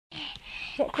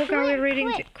What book are we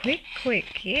reading?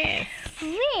 Quick, yes.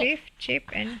 Quick. Biff, Chip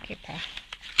and Kipper.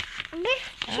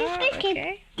 Biff, Chip, Oh, and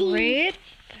okay. Kipper. Read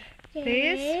this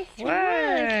This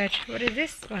word. What does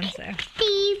this one say?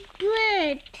 The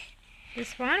word.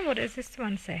 This one? What does this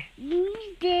one say?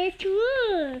 This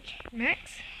word.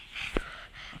 Max?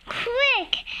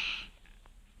 Quick.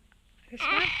 This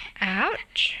one?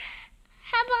 Ouch.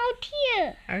 How about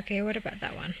here? Okay, what about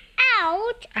that one?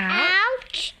 Out.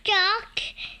 Stuck.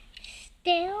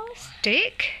 Still.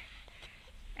 Stick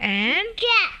and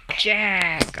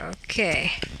Jack.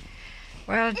 Okay.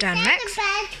 Well done, Max.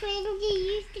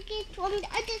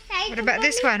 What about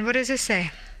this one? What does this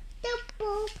say? The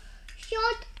ball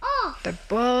shot off. The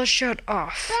ball shot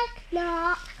off. But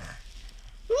not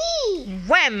me.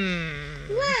 Wham!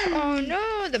 Wham! Oh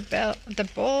no, the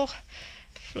ball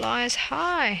flies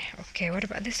high. Okay, what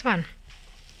about this one?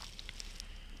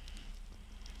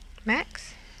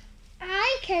 Max?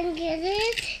 I can get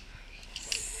it.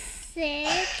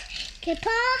 Said Kipper.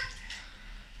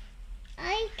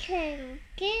 I can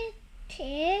get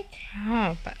it.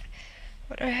 Oh, but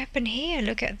what happened here?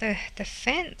 Look at the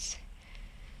fence.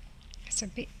 It's a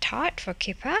bit tight for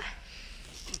Kipper.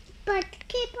 But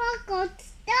Kipper got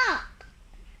stuck.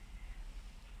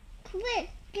 Quick,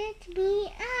 get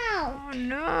me out. Oh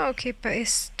no, Kipper is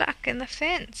stuck in the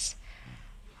fence.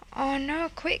 Oh no,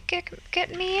 quick,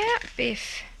 get me out,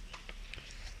 Biff.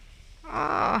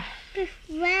 Oh, Biff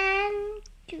ran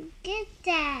to get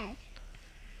Dad.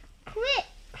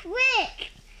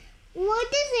 Quick! What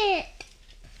is it?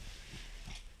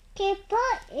 Kipper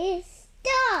is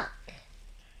stuck.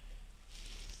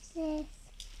 Says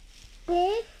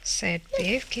Biff. said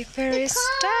Biff. Kipper is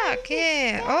stuck.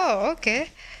 Yeah. Oh, okay.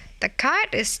 The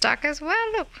kite is stuck as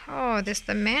well. Look. Oh, there's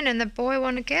the man and the boy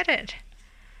want to get it.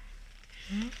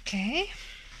 Okay.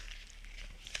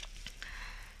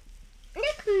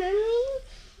 Look,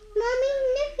 Mommy,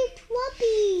 look at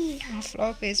Floppy. Oh,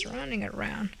 Floppy is running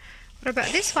around. What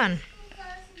about this one?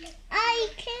 I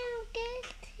can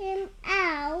get him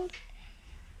out.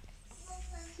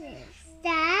 Says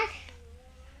Dad.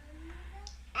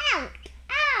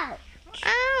 Out.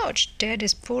 Ouch! Dad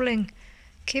is pulling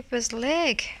Kipper's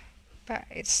leg, but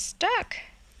it's stuck.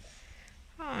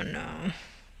 Oh no.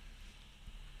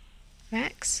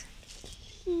 Max?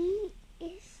 He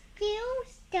is still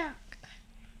stuck.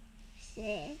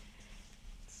 Said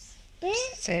Biff.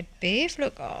 Said Biff.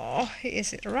 Look, oh, he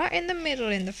is right in the middle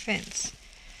in the fence.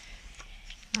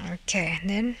 Okay, and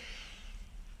then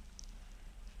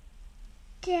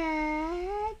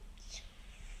Dad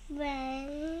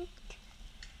went.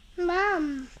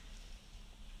 Mom.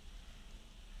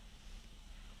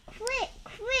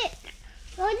 Quick.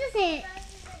 What is it?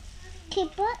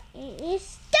 Kipper is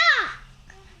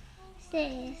stuck.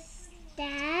 Says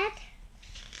Dad.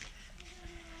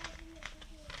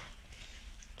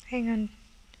 hang on.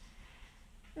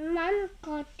 Mom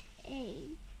got a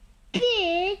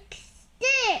big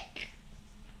stick.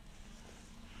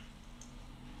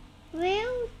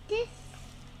 Will this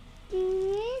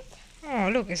do it? Oh,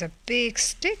 look, it's a big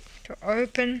stick to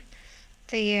open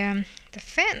the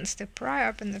fence, to pry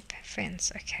open the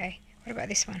fence. Okay, what about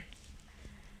this one?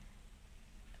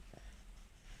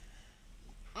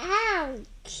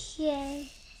 Ouch! Yes.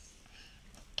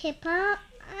 Kipper,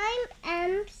 I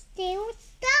am still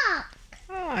stuck.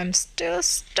 Oh, I'm still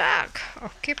stuck.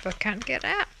 Oh, Kipper can't get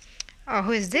out. Oh,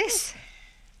 who is this?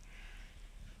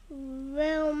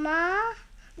 Wilma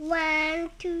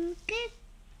went to get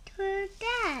her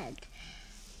dad.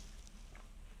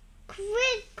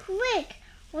 Quick!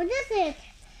 What is it?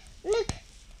 Look,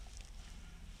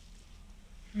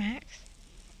 Max?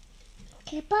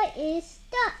 Kipper is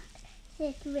stuck,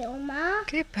 said Wilma.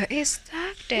 Kipper is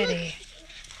stuck, Daddy.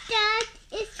 Dad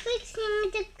is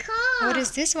fixing the car. What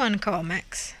is this one called,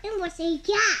 Max? It was a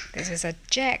jack. This is a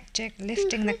Jack. Jack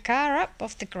lifting the car up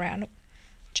off the ground. Look,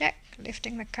 Jack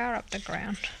lifting the car up the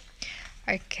ground.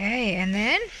 Okay, and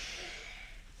then?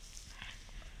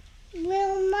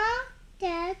 Wilma,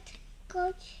 Dad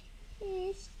got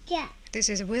his jack. This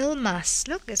is Wilma's.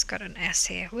 Look, it's got an S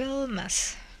here.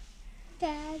 Wilma's.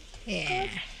 Dad Yeah.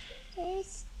 got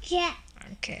his jack.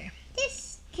 Okay.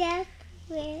 This jack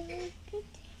will get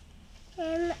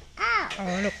him out.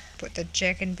 Oh, look, put the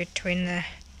jack in between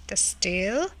the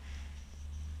steel.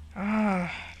 Oh,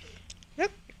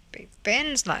 look, it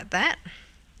bends like that.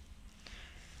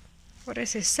 What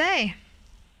does it say?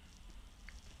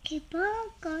 Kipper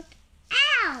got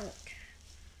out.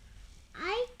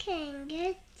 I can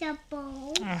get the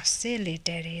ball. Oh, silly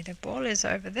Daddy. The ball is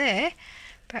over there.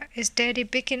 But is Daddy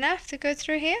big enough to go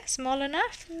through here? Small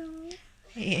enough? No.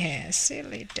 Yeah,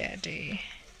 silly Daddy.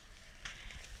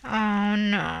 Oh,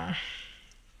 no.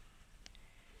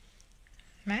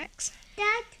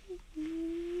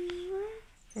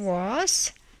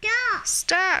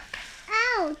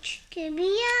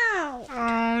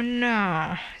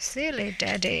 silly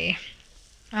Daddy.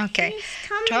 Okay, His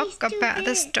tummy's talk too about the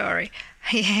big. story.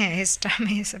 Yeah, his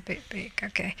tummy is a bit big.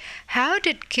 Okay, how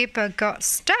did Kipper get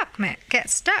stuck?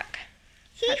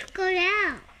 He got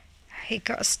out. He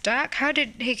got stuck. How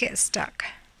did he get stuck?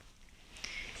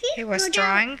 He was got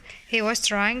out.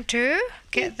 trying to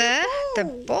get the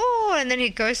ball, and then he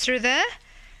goes through the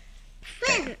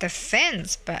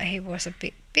fence, but he was a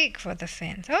bit big for the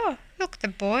fence. Oh, look, the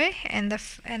boy and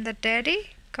the daddy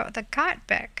got the kite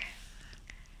back.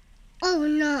 Oh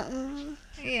no.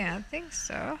 Yeah, I think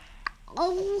so.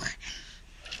 Oh.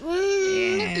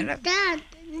 Yeah, Look at that.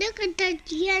 Look at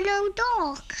that yellow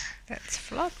dog. That's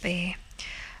Floppy.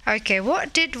 Okay,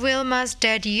 what did Wilma's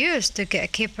dad use to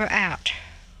get Kipper out?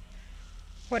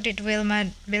 What did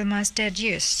Wilma's dad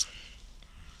use?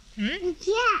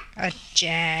 Yeah. A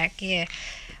jack, yeah.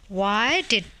 Why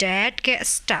did Dad get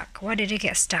stuck? Why did he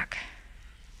get stuck?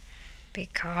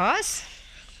 Because?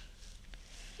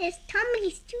 His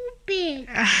tummy's too big.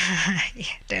 Yeah,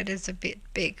 Dad is a bit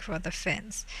big for the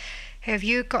fence. Have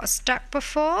you got stuck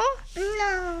before?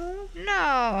 No.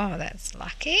 No, that's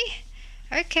lucky.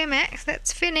 Okay, Max,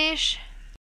 let's finish.